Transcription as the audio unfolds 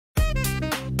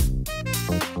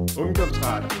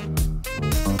Ungdomsradio.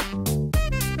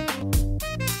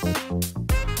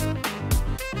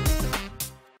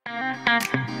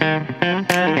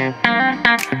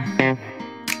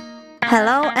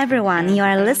 Hello everyone, you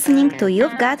are listening to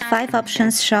You've Got 5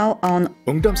 Options show on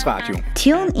Ungdomsradio.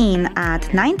 Tune in at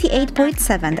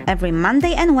 98.7 every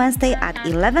Monday and Wednesday at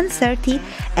 11:30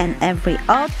 and every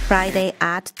odd Friday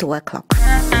at 2 o'clock.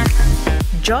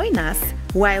 Join us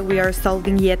while we are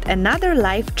solving yet another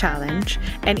life challenge,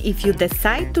 and if you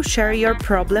decide to share your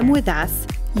problem with us,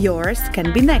 yours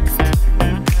can be next.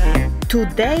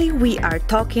 Today we are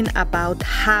talking about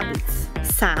habits.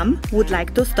 Sam would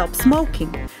like to stop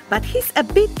smoking, but he's a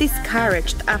bit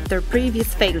discouraged after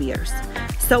previous failures.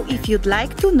 So if you'd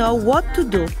like to know what to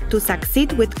do to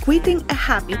succeed with quitting a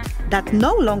habit that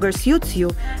no longer suits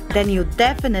you, then you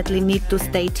definitely need to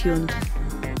stay tuned.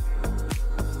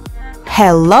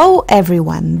 Hello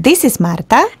everyone, this is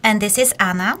Marta. And this is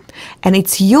Anna. And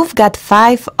it's You've Got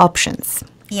 5 Options.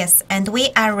 Yes, and we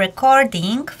are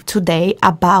recording today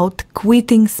about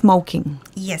quitting smoking.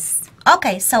 Yes.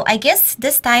 Okay, so I guess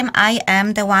this time I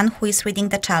am the one who is reading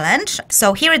the challenge.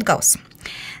 So here it goes.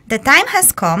 The time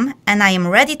has come and I am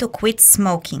ready to quit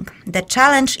smoking. The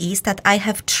challenge is that I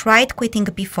have tried quitting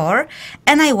before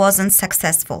and I wasn't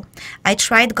successful. I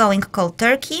tried going cold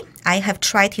turkey, I have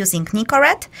tried using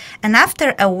Nicorette, and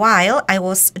after a while I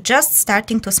was just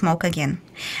starting to smoke again.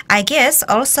 I guess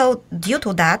also due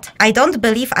to that, I don't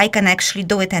believe I can actually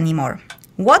do it anymore.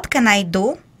 What can I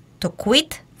do to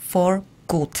quit for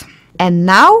good? And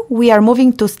now we are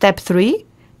moving to step 3.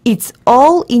 It's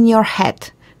all in your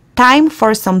head. Time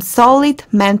for some solid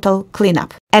mental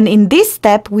cleanup. And in this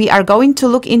step, we are going to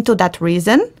look into that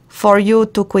reason for you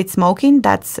to quit smoking.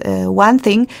 That's one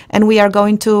thing. And we are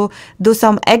going to do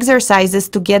some exercises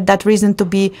to get that reason to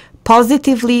be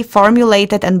positively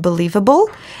formulated and believable.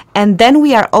 And then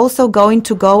we are also going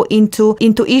to go into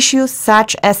issues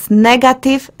such as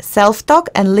negative self-talk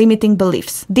and limiting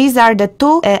beliefs. These are the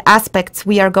two aspects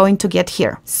we are going to get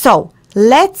here. So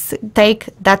let's take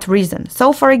that reason.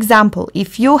 So for example,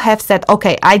 if you have said,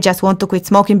 okay, I just want to quit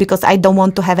smoking because I don't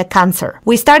want to have a cancer.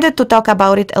 We started to talk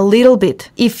about it a little bit.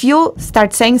 If you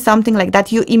start saying something like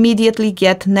that, you immediately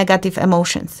get negative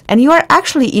emotions. And you are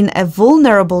actually in a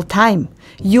vulnerable time.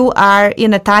 You are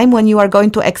in a time when you are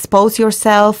going to expose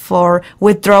yourself for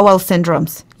withdrawal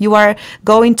syndromes. You are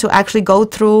going to actually go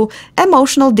through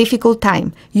emotional difficult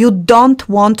time. You don't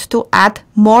want to add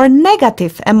more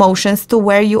negative emotions to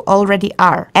where you already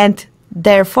are. And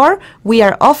therefore, we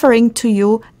are offering to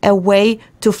you a way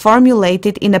to formulate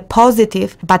it in a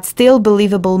positive but still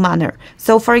believable manner.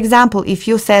 So for example, if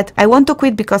you said, I want to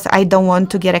quit because I don't want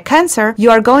to get a cancer,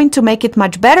 you are going to make it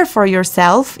much better for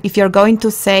yourself if you're going to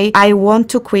say, I want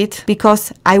to quit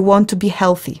because I want to be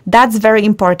healthy. That's very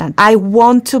important. I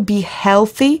want to be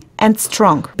healthy and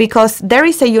strong, because there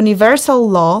is a universal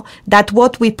law that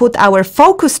what we put our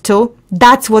focus to,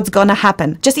 that's what's gonna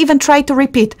happen. Just even try to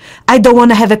repeat, I don't want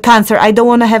to have a cancer, I don't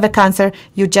want to have a cancer,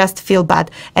 you just feel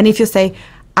bad. And if you say,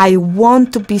 I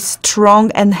want to be strong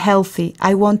and healthy,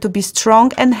 I want to be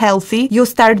strong and healthy, you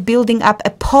start building up a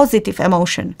positive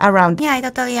emotion around it. Yeah, I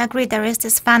totally agree. There is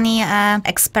this funny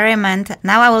experiment.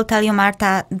 Now I will tell you,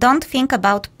 Marta, don't think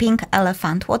about pink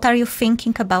elephant. What are you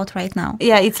thinking about right now?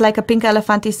 Yeah, it's like a pink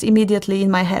elephant is immediately in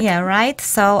my head. Yeah, right?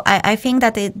 So I think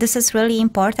that this is really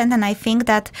important, and I think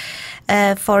that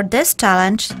for this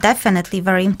challenge, definitely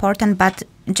very important, but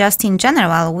just in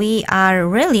general, we are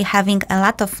really having a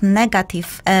lot of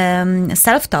negative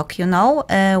self-talk, you know.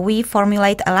 We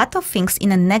formulate a lot of things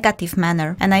in a negative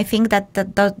manner. And I think that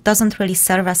doesn't really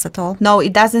serve us at all. No,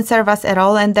 it doesn't serve us at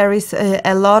all. And there is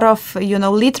a lot of, you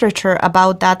know, literature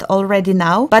about that already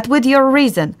now. But with your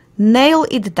reason, nail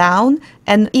it down.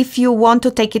 And if you want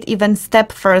to take it even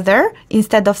step further,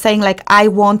 instead of saying like, I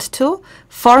want to,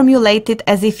 formulate it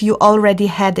as if you already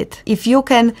had it. If you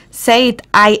can say it,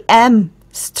 I am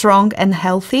strong and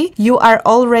healthy, you are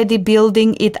already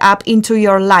building it up into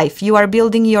your life. You are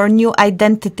building your new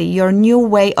identity, your new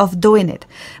way of doing it.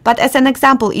 But as an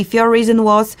example, if your reason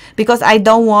was because I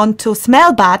don't want to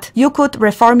smell bad, you could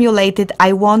reformulate it,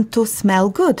 I want to smell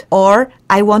good, or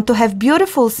I want to have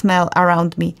beautiful smell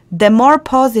around me. The more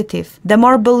positive, the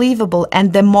more believable,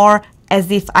 and the more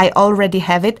as if I already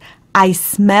have it, I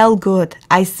smell good,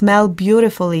 I smell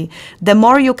beautifully. The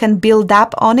more you can build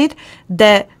up on it,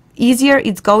 the easier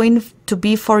it's going to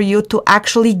be for you to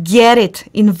actually get it,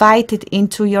 invite it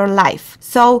into your life.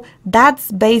 So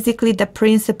that's basically the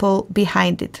principle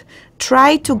behind it.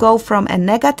 try to go from a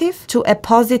negative to a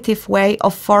positive way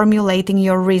of formulating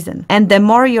your reason. And the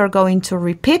more you're going to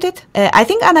repeat it, I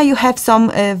think, Anna, you have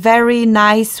some very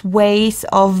nice ways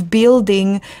of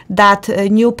building that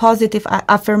new positive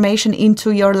affirmation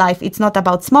into your life. It's not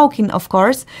about smoking, of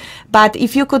course, but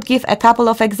if you could give a couple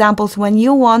of examples when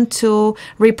you want to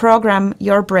reprogram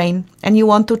your brain and you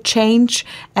want to change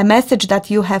a message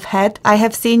that you have had. I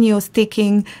have seen you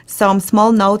sticking some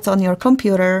small notes on your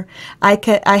computer.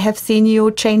 I have seen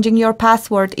you changing your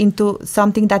password into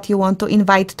something that you want to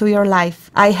invite to your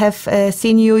life. I have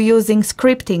seen you using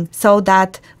scripting so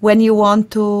that when you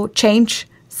want to change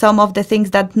some of the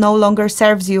things that no longer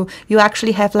serves you, you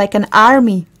actually have like an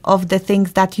army of the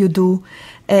things that you do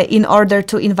in order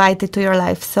to invite it to your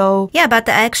life. So yeah, but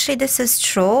actually this is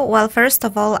true. Well, first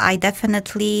of all, I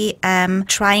definitely am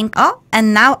trying. Oh,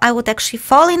 and now I would actually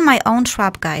fall in my own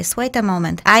trap, guys. Wait a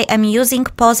moment. I am using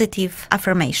positive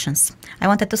affirmations. I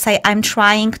wanted to say I'm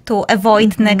trying to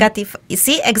avoid negative. You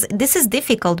see, this is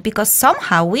difficult because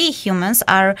somehow we humans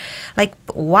are like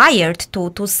wired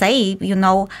to say, you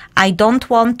know, I don't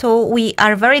want to. We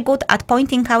are very good at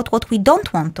pointing out what we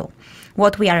don't want to,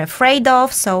 what we are afraid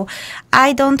of. So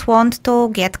I don't want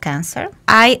to get cancer.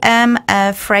 I am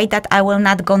afraid that I will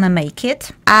not gonna make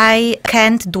it. I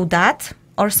can't do that,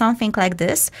 or something like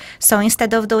this. So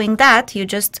instead of doing that, you're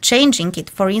just changing it.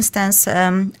 For instance,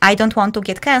 I don't want to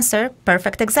get cancer.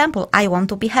 Perfect example. I want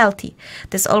to be healthy.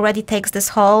 This already takes this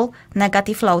whole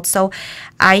negative load. So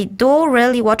I do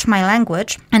really watch my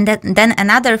language. And then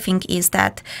another thing is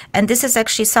that, and this is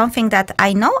actually something that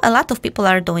I know a lot of people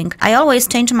are doing. I always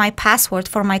change my password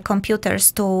for my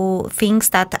computers to things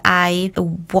that I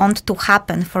want to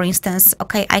happen. For instance,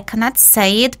 okay, I cannot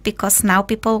say it because now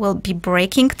people will be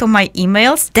breaking to my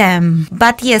emails. Damn.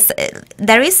 But yes,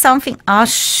 there is something. Oh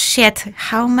shit,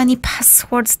 how many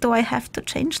passwords do I have to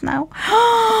change now?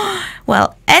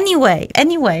 Well, anyway,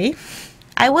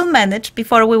 I will manage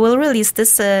before we will release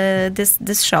this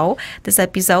show, this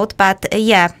episode. But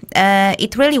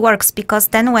it really works because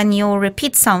then when you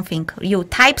repeat something, you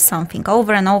type something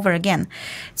over and over again,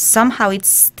 somehow it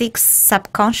sticks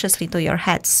subconsciously to your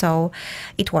head. So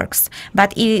it works.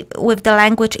 But with the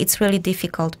language, it's really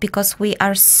difficult because we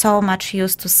are so much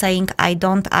used to saying I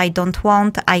don't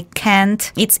want, I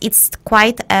can't. It's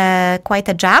quite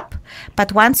a job.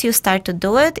 But once you start to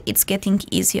do it, it's getting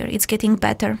easier. It's getting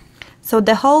better. So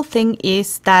the whole thing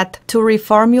is that to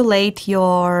reformulate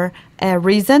your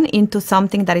reason into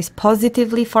something that is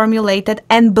positively formulated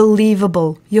and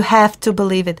believable. You have to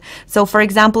believe it. So for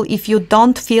example, if you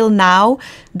don't feel now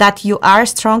that you are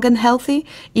strong and healthy,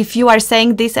 if you are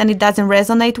saying this and it doesn't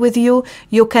resonate with you,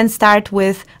 you can start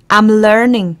with, I'm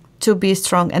learning to be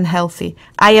strong and healthy.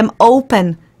 I am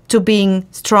open to being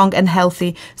strong and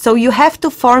healthy. So you have to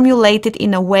formulate it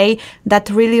in a way that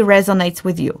really resonates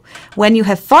with you. When you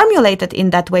have formulated in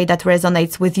that way that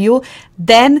resonates with you,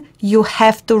 then you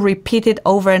have to repeat it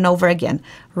over and over again.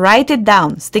 Write it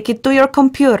down, stick it to your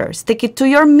computer, stick it to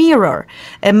your mirror,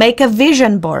 make a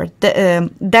vision board.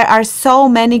 There are so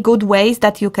many good ways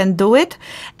that you can do it,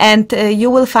 and you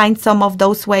will find some of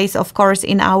those ways, of course,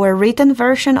 in our written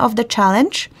version of the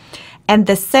challenge. And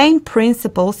the same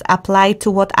principles apply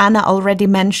to what Anna already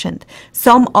mentioned.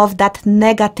 Some of that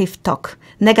negative talk,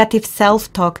 negative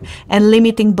self-talk and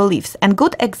limiting beliefs. And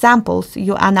good examples,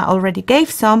 you, Anna, already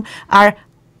gave some, are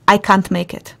I can't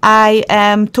make it. I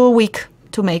am too weak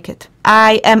to make it.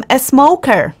 I am a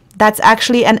smoker. That's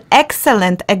actually an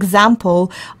excellent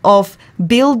example of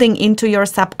building into your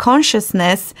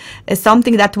subconsciousness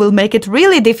something that will make it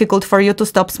really difficult for you to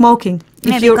stop smoking.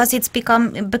 Because it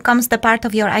becomes the part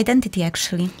of your identity,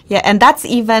 actually. Yeah, and that's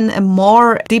even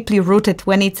more deeply rooted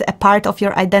when it's a part of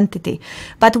your identity.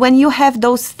 But when you have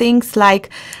those things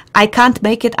like, I can't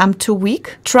make it, I'm too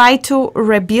weak, try to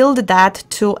rebuild that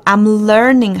to, I'm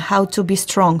learning how to be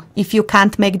strong. If you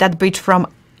can't make that bridge from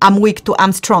I'm weak to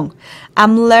I'm strong.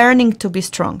 I'm learning to be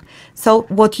strong. So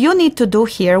what you need to do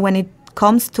here when it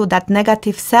comes to that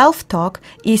negative self-talk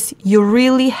is you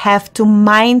really have to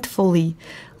mindfully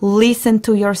listen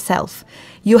to yourself.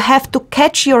 You have to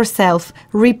catch yourself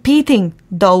repeating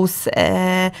those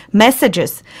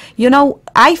messages. You know,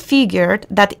 I figured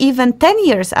that even 10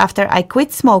 years after I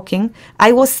quit smoking,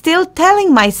 I was still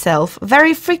telling myself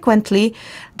very frequently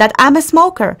that I'm a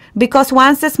smoker, because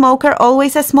once a smoker,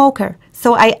 always a smoker.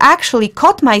 So I actually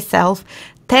caught myself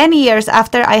 10 years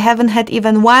after I haven't had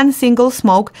even one single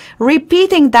smoke,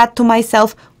 repeating that to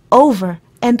myself over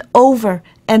and over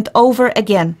and over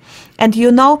again. And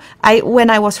you know, when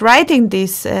I was writing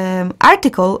this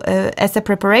article as a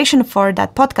preparation for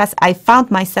that podcast, I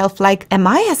found myself like, am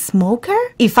I a smoker?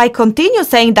 If I continue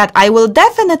saying that, I will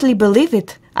definitely believe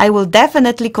it. I will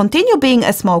definitely continue being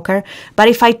a smoker. But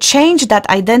if I change that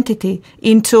identity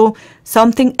into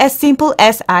something as simple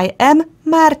as I am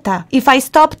Marta, if I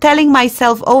stop telling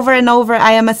myself over and over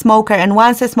I am a smoker and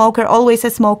once a smoker, always a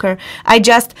smoker, I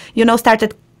just,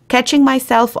 started catching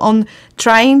myself on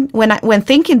trying, when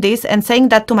thinking this and saying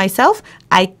that to myself,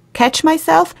 I catch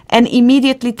myself and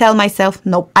immediately tell myself,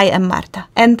 no, I am Marta.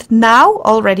 And now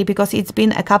already, because it's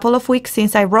been a couple of weeks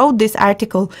since I wrote this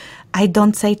article, I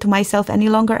don't say to myself any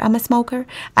longer I'm a smoker.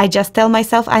 I just tell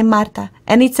myself I'm Marta.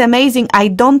 And it's amazing. I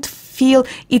don't feel,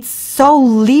 it's so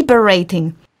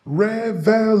liberating.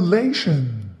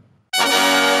 Revelation.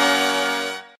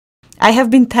 I have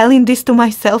been telling this to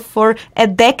myself for a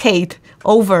decade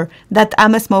over, that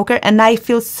I'm a smoker, and I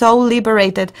feel so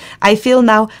liberated. I feel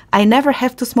now I never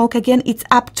have to smoke again. It's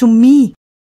up to me.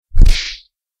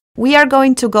 We are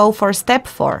going to go for step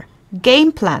 4,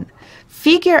 game plan.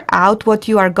 Figure out what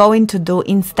you are going to do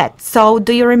instead. So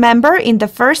do you remember in the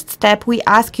first step we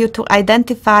ask you to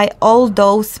identify all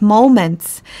those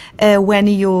moments when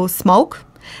you smoke,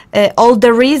 all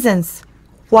the reasons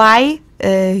why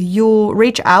you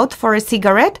reach out for a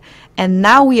cigarette, and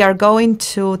now we are going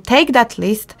to take that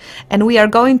list and we are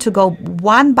going to go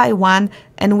one by one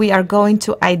and we are going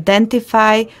to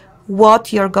identify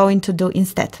what you're going to do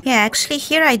instead. Yeah, actually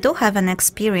here I do have an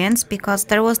experience, because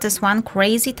there was this one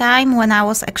crazy time when I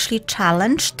was actually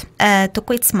challenged to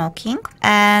quit smoking,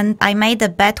 and I made a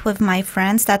bet with my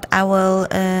friends that I will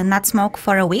not smoke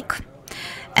for a week.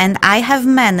 And I have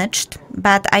managed,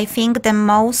 but I think the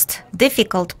most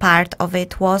difficult part of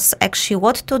it was actually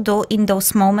what to do in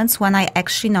those moments when I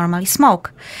actually normally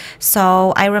smoke.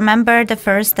 So I remember the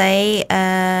first day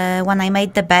when I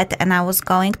made the bet and I was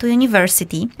going to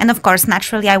university. And of course,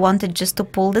 naturally, I wanted just to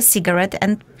pull the cigarette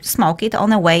and smoke it on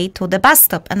the way to the bus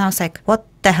stop. And I was like, what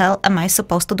the hell am I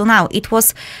supposed to do now? It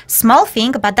was small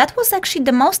thing, but that was actually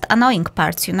the most annoying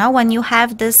parts, when you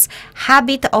have this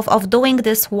habit of doing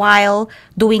this while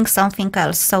doing something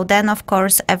else. So then, of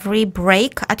course, every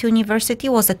break at university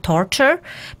was a torture,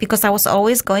 because I was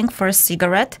always going for a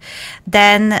cigarette.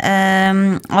 Then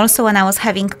also when I was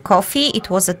having coffee,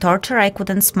 it was a torture. I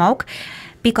couldn't smoke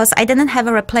because I didn't have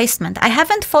a replacement. I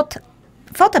haven't thought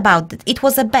about it. It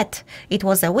was a bet. It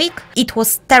was a week. It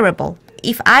was terrible.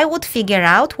 If I would figure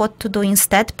out what to do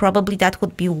instead, probably that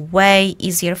would be way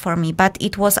easier for me. But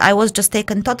I was just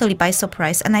taken totally by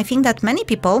surprise. And I think that many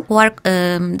people who are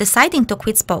deciding to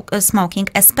quit smoking,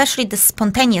 especially the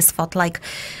spontaneous thought, like,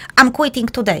 I'm quitting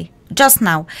today, just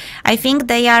now, I think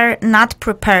they are not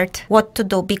prepared what to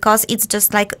do, because it's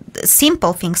just like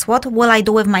simple things. What will I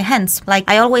do with my hands? Like,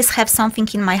 I always have something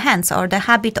in my hands, or the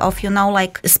habit of,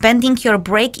 like spending your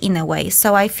break in a way.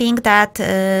 So I think that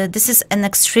this is an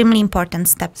extremely important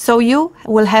step. So you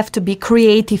will have to be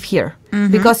creative here.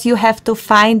 Because you have to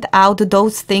find out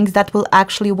those things that will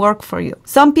actually work for you.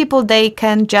 Some people, they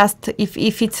can just,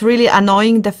 if it's really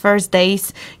annoying the first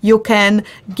days, you can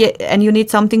get, and you need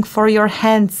something for your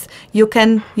hands, you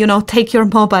can, take your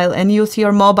mobile and use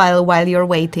your mobile while you're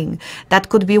waiting. That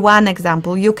could be one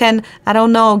example. You can, I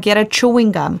don't know, get a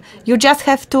chewing gum. You just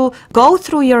have to go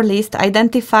through your list,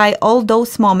 identify all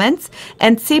those moments,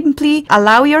 and simply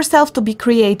allow yourself to be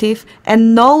creative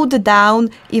and note down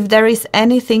if there is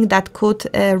anything that could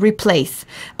replace.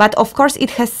 But of course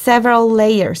it has several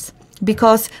layers,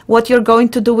 because what you're going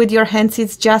to do with your hands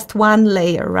is just one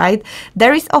layer, right?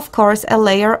 There is of course a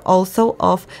layer also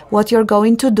of what you're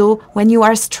going to do when you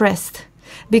are stressed.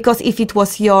 Because if it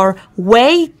was your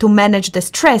way to manage the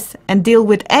stress and deal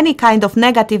with any kind of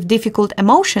negative, difficult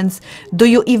emotions, do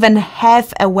you even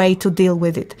have a way to deal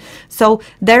with it? So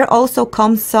there also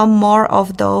comes some more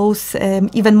of those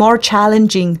even more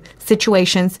challenging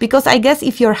situations. Because I guess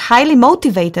if you're highly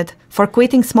motivated for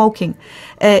quitting smoking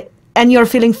and you're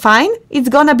feeling fine, it's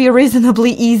gonna be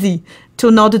reasonably easy to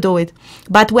not do it.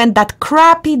 But when that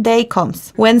crappy day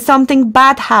comes, when something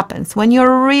bad happens, when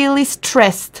you're really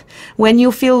stressed, when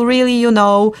you feel really,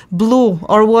 blue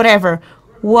or whatever,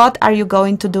 what are you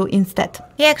going to do instead?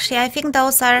 Yeah, actually, I think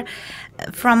those are,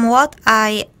 from what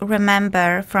I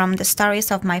remember from the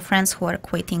stories of my friends who are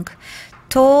quitting,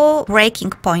 2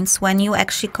 breaking points when you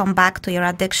actually come back to your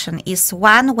addiction is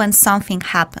one, when something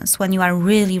happens, when you are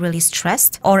really, really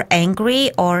stressed or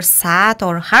angry or sad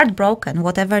or heartbroken,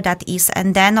 whatever that is.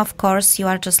 And then, of course, you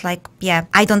are just like, yeah,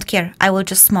 I don't care. I will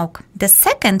just smoke. The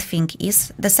second thing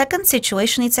is, the second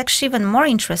situation, it's actually even more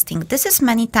interesting. This is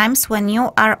many times when you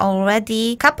are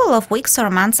already a couple of weeks or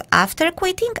months after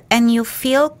quitting and you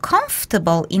feel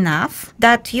comfortable enough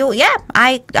that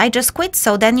I just quit.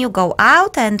 So then you go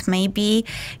out and maybe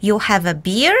you have a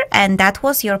beer, and that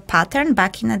was your pattern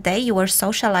back in the day. You were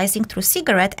socializing through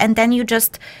cigarette, and then you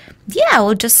just, I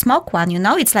will just smoke one,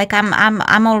 It's like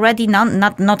I'm already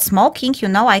not smoking,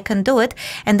 I can do it.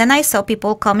 And then I saw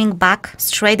people coming back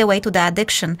straight away to the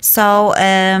addiction. So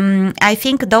I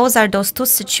think those are those two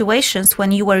situations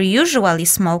when you were usually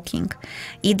smoking,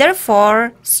 either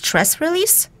for stress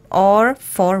release or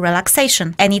for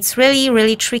relaxation. And it's really,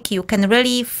 really tricky. You can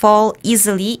really fall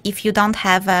easily if you don't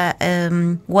have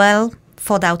a well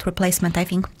thought out replacement, I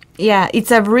think. Yeah,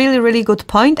 it's a really, really good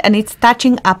point, and it's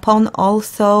touching upon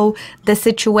also the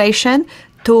situation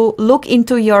to look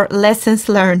into your lessons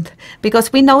learned,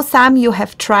 because we know some you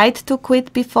have tried to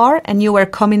quit before and you were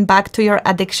coming back to your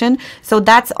addiction. So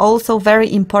that's also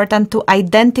very important to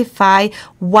identify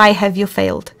why have you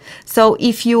failed. So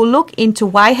if you look into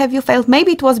why have you failed,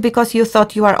 maybe it was because you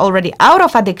thought you are already out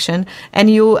of addiction and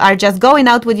you are just going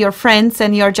out with your friends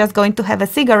and you're just going to have a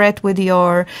cigarette with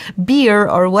your beer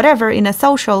or whatever in a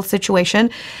social situation,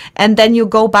 and then you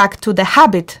go back to the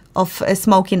habit of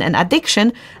smoking and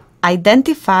addiction.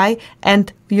 Identify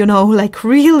and,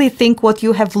 really think what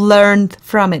you have learned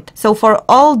from it. So for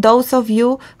all those of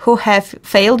you who have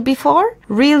failed before,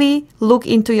 really look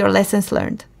into your lessons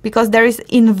learned, because there is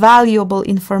invaluable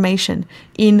information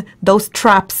in those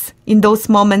traps, in those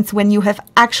moments when you have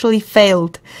actually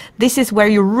failed. This is where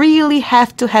you really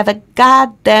have to have a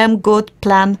goddamn good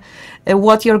plan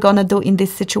what you're gonna do in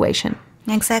this situation.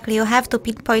 Exactly. You have to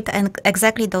pinpoint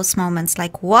exactly those moments,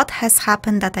 like what has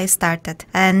happened that I started.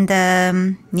 And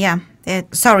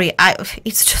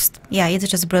it's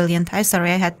just brilliant. I'm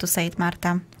sorry I had to say it,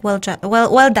 Marta. Well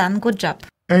done. Good job.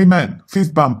 Amen.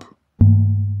 Fist bump.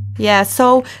 Yeah,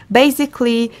 so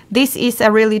basically this is a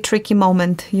really tricky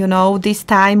moment, this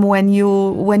time when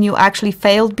you actually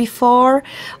failed before,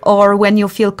 or when you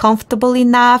feel comfortable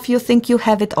enough, you think you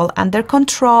have it all under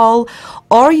control,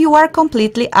 or you are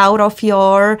completely out of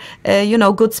your,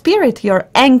 good spirit. You're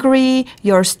angry,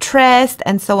 you're stressed,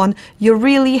 and so on. You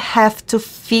really have to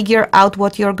figure out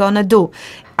what you're gonna do.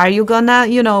 Are you gonna,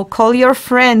 call your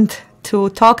friend to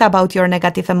talk about your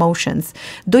negative emotions?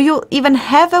 Do you even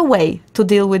have a way to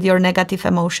deal with your negative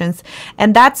emotions?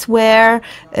 And that's where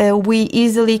we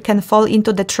easily can fall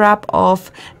into the trap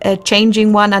of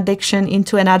changing one addiction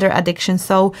into another addiction.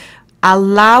 So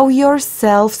allow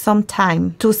yourself some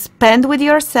time to spend with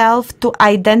yourself, to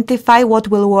identify what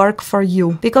will work for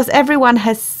you, because everyone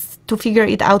has to figure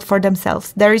it out for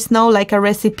themselves. There is no a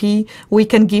recipe we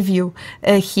can give you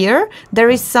here. There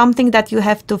is something that you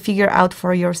have to figure out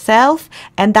for yourself,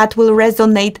 and that will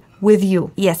resonate with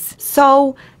you. Yes.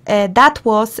 So that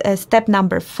was step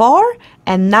number 4.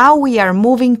 And now we are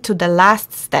moving to the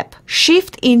last step.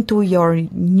 Shift into your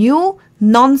new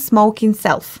non-smoking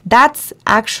self. That's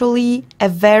actually a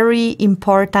very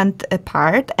important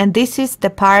part, and this is the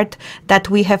part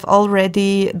that we have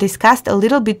already discussed a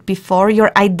little bit before,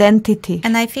 your identity.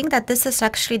 And I think that this is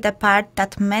actually the part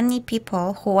that many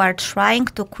people who are trying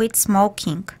to quit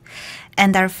smoking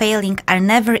and are failing are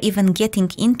never even getting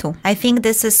into. I think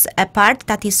this is a part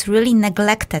that is really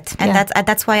neglected, and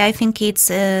that's why I think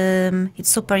it's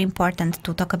super important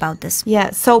to talk about this.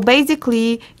 Yeah, so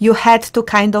basically you had to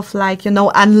kind of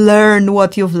unlearn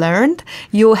what you've learned.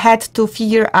 You had to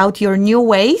figure out your new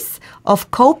ways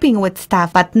of coping with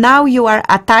stuff, but now you are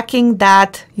attacking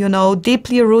that,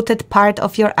 deeply rooted part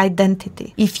of your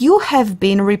identity. If you have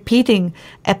been repeating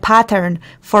a pattern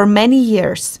for many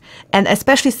years, and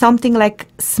especially something like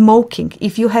smoking,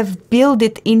 if you have built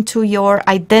it into your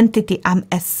identity, I'm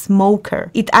a smoker,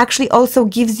 it actually also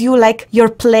gives you your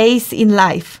place in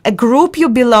life, a group you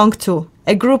belong to,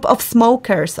 a group of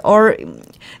smokers, or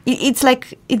it's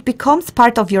it becomes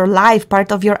part of your life,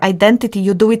 part of your identity.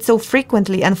 You do it so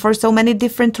frequently and for so many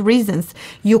different reasons.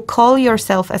 You call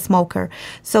yourself a smoker.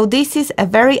 So this is a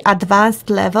very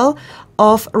advanced level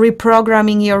of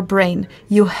reprogramming your brain.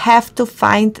 You have to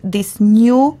find this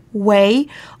new way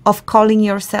of calling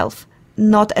yourself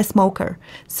not a smoker.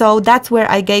 So that's where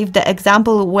I gave the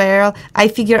example where I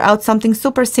figured out something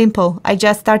super simple. I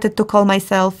just started to call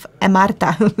myself a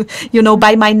Marta,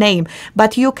 by my name.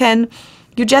 But you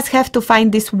just have to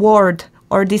find this word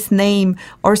or this name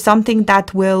or something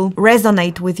that will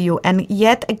resonate with you. And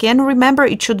yet again, remember,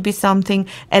 it should be something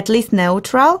at least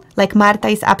neutral. Like Marta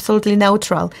is absolutely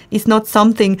neutral. It's not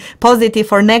something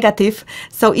positive or negative.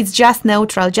 So it's just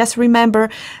neutral. Just remember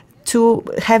to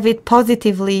have it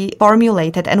positively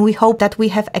formulated. And we hope that we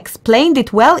have explained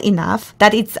it well enough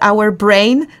that it's our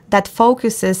brain that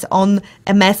focuses on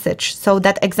a message. So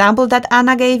that example that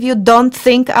Anna gave you, don't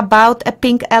think about a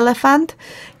pink elephant.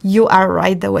 You are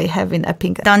right away having a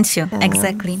pink elephant. Don't you?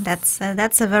 Exactly.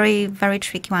 That's a very, very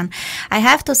tricky one. I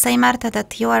have to say, Marta,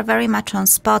 that you are very much on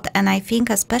spot. And I think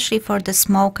especially for the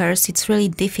smokers, it's really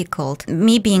difficult.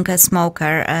 Me being a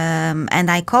smoker, and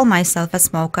I call myself a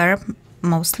smoker,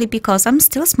 mostly because I'm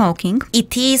still smoking.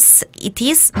 It is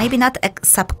maybe not a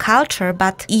subculture,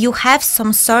 but you have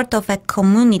some sort of a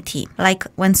community. Like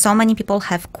when so many people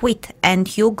have quit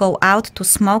and you go out to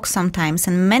smoke sometimes,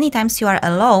 and many times you are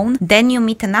alone, then you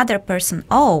meet another person.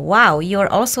 Oh, wow,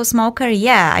 you're also a smoker?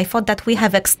 Yeah, I thought that we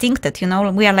have extincted,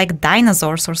 we are like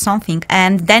dinosaurs or something.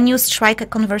 And then you strike a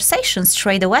conversation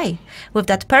straight away with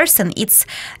that person.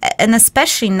 And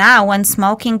especially now when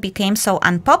smoking became so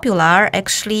unpopular,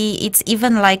 actually it's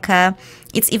even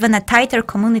a tighter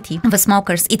community of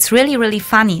smokers. It's really, really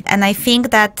funny. And I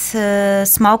think that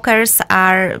smokers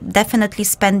are definitely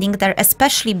spending their,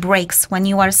 especially breaks when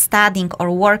you are studying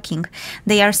or working,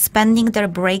 they are spending their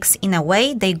breaks in a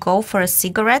way. They go for a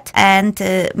cigarette and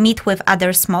meet with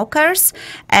other smokers.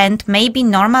 And maybe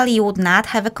normally you would not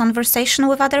have a conversation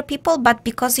with other people, but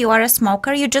because you are a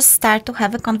smoker, you just start to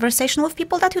have a conversation with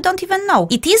people that you don't even know.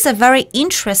 It is a very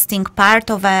interesting part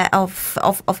of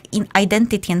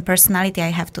identity and personality, I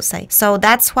have to say. So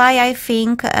that's why I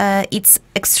think it's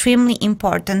extremely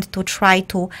important to try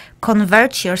to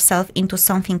convert yourself into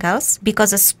something else,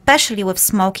 because especially with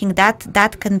smoking,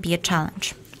 that can be a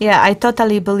challenge. Yeah, I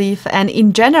totally believe. And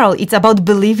in general, it's about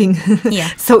believing. Yeah.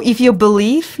 So if you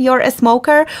believe you're a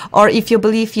smoker, or if you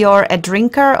believe you're a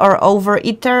drinker or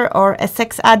overeater or a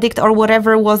sex addict or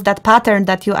whatever was that pattern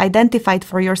that you identified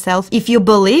for yourself, if you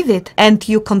believe it and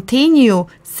you continue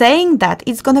saying that,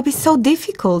 it's going to be so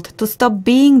difficult to stop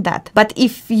being that. But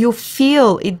if you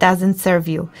feel it doesn't serve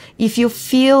you, if you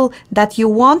feel that you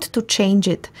want to change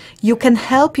it, you can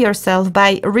help yourself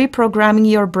by reprogramming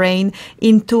your brain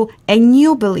into a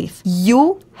new belief.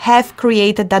 You have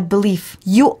created that belief.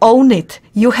 You own it.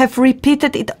 You have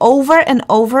repeated it over and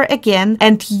over again,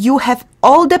 and you have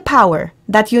all the power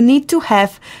that you need to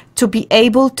have to be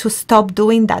able to stop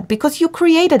doing that, because you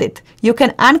created it. You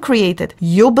can uncreate it.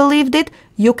 You believed it.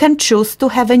 You can choose to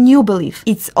have a new belief.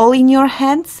 It's all in your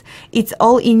hands. It's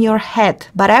all in your head.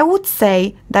 But I would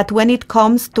say that when it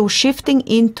comes to shifting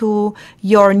into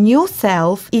your new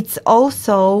self, it's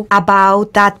also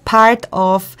about that part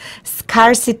of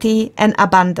scarcity and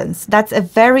abundance. That's a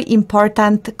very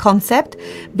important concept,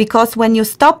 because when you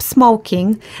stop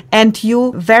smoking and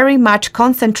you very much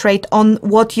concentrate on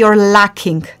what you're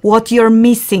lacking, what you're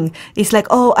missing, it's like,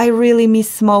 oh, I really miss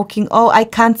smoking. Oh, I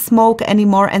can't smoke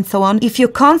anymore, and so on. If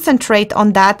you concentrate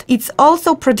on that, it's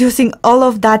also producing all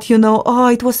of that, oh,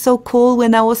 it was so cool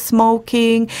when I was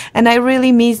smoking and I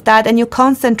really miss that. And you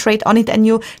concentrate on it and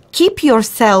you keep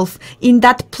yourself in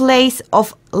that place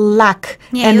of lack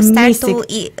and you start missing.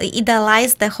 to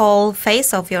idealize the whole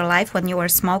phase of your life when you were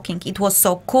smoking. It was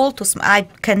so cool to smoke. I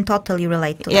can totally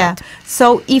relate to that.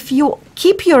 So if you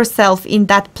keep yourself in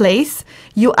that place,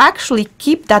 you actually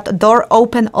keep that door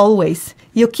open always.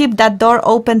 You keep that door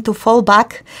open to fall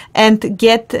back and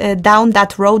get down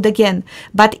that road again.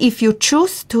 But if you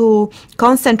choose to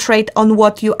concentrate on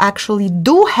what you actually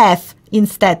do have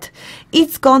instead,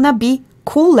 it's gonna be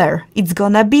cooler, it's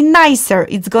gonna be nicer,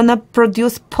 it's gonna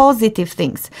produce positive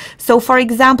things. So for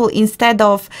example, instead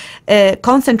of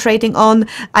concentrating on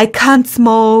I can't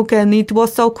smoke and it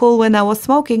was so cool when I was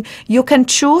smoking, you can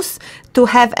choose to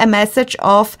have a message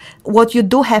of what you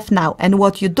do have now. And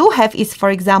what you do have is, for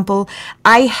example,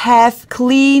 I have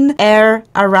clean air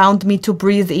around me to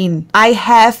breathe in. I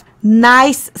have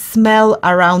nice smell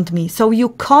around me. So you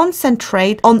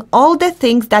concentrate on all the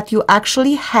things that you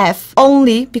actually have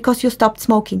only because you stopped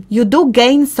smoking. You do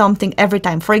gain something every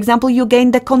time. For example, you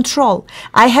gain the control.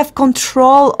 I have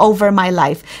control over my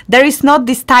life. There is not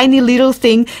this tiny little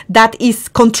thing that is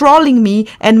controlling me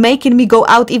and making me go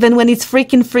out even when it's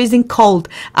freaking freezing cold.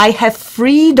 I have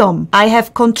freedom. I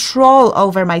have control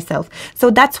over myself. So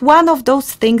that's one of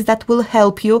those things that will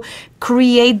help you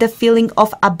create the feeling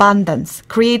of abundance,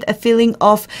 create a feeling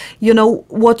of,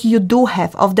 what you do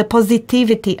have, of the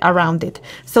positivity around it.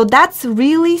 So that's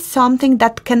really something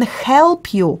that can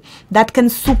help you, that can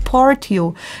support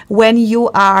you when you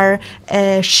are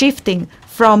shifting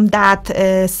from that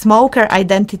smoker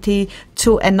identity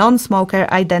to a non-smoker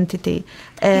identity.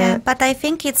 Yeah, but I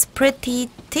think it's pretty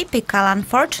typical,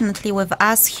 unfortunately, with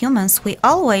us humans. We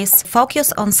always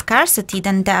focus on scarcity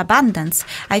than the abundance.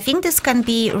 I think this can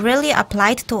be really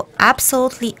applied to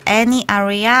absolutely any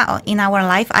area in our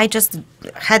life. I just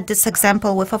had this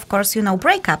example with, of course,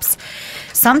 breakups.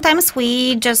 Sometimes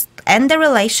we just end the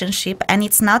relationship and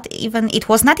it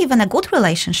was not even a good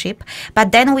relationship,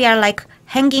 but then we are like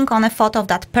hanging on a photo of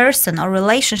that person or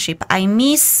relationship. I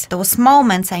miss those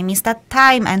moments, I miss that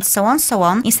time, and so on,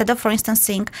 instead of, for instance,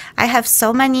 saying, I have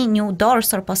so many new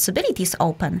doors or possibilities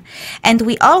open. And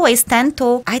we always tend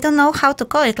to, I don't know how to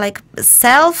call it, like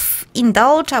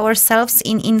self-indulge ourselves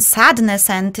in sadness,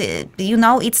 and,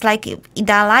 it's like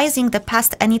idealizing the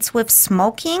past, and it's with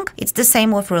smoking, it's the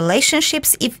same with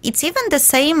relationships, if it's even the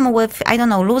same with, I don't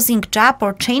know, losing job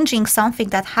or changing something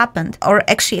that happened, or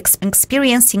actually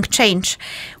experiencing change.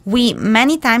 We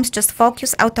many times just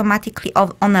focus automatically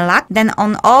on a lack than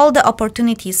on all the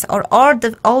opportunities or all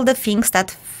the things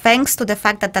that, thanks to the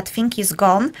fact that that thing is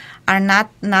gone, are not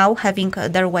now having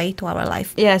their way to our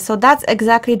life. Yeah, so that's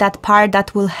exactly that part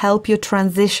that will help you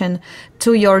transition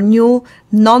to your new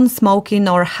non-smoking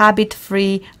or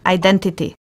habit-free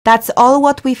identity. That's all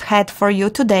what we've had for you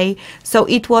today. So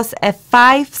it was a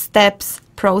 5 steps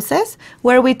process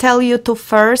where we tell you to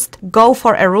first go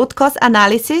for a root cause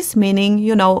analysis, meaning,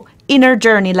 inner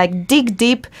journey, like dig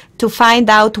deep to find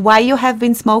out why you have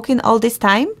been smoking all this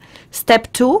time.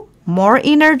 Step 2, more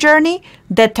inner journey,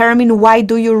 determine why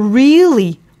do you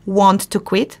really want to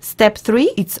quit. Step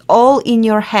 3, it's all in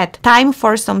your head. Time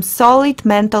for some solid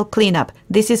mental cleanup.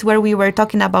 This is where we were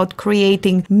talking about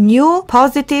creating new,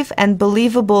 positive and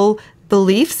believable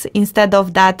beliefs instead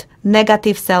of that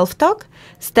negative self-talk.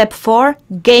 Step 4,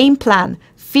 game plan.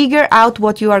 Figure out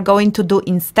what you are going to do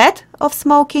instead of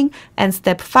smoking. And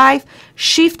step 5,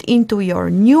 shift into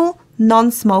your new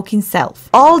non-smoking self.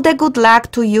 All the good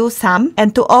luck to you, Sam,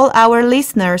 and to all our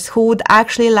listeners who would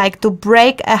actually like to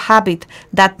break a habit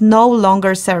that no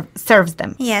longer serves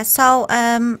them. Yeah, so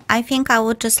I think I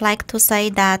would just like to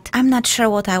say that I'm not sure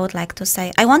what I would like to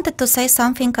say. I wanted to say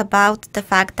something about the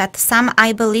fact that, Sam,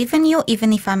 I believe in you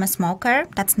even if I'm a smoker.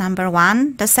 That's number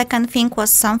 1. The second thing was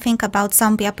something about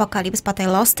zombie apocalypse, but I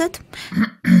lost it.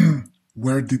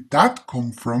 Where did that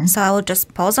come from? So I will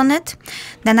just pause on it.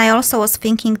 Then I also was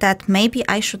thinking that maybe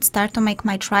I should start to make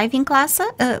my driving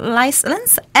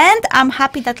license. And I'm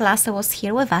happy that Lasse was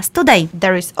here with us today.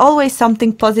 There is always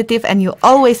something positive and you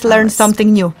always learn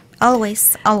something new.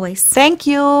 Always, always. Thank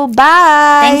you.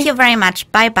 Bye. Thank you very much.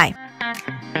 Bye-bye.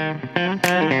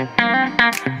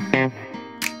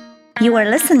 You are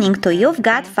listening to You've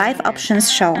Got 5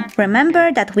 Options show.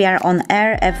 Remember that we are on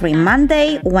air every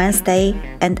Monday, Wednesday,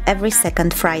 and every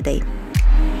second Friday.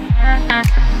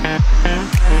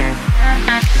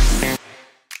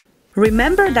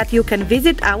 Remember that you can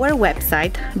visit our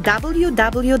website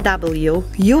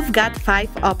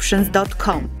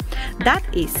www.you'vegotfiveoptions.com. That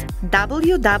is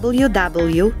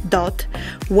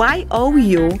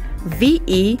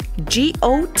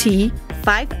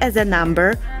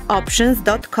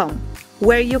www.youvegot5options.com,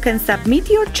 where you can submit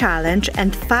your challenge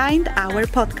and find our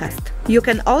podcast. You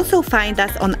can also find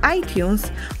us on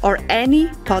iTunes or any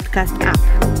podcast app.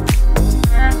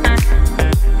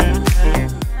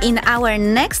 In our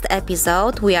next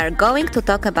episode, we are going to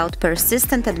talk about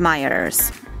persistent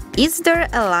admirers. Is there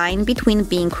a line between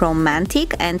being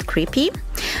romantic and creepy?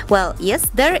 Well, yes,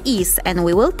 there is, and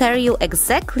we will tell you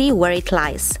exactly where it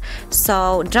lies.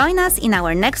 So join us in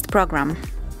our next program.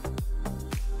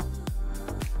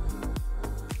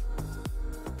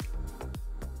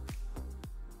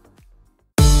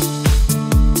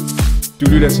 Du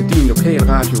lytter til din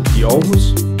lokalradio i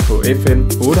Aarhus på FM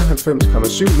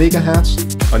 98,7 MHz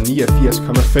og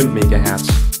 89,5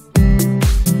 MHz.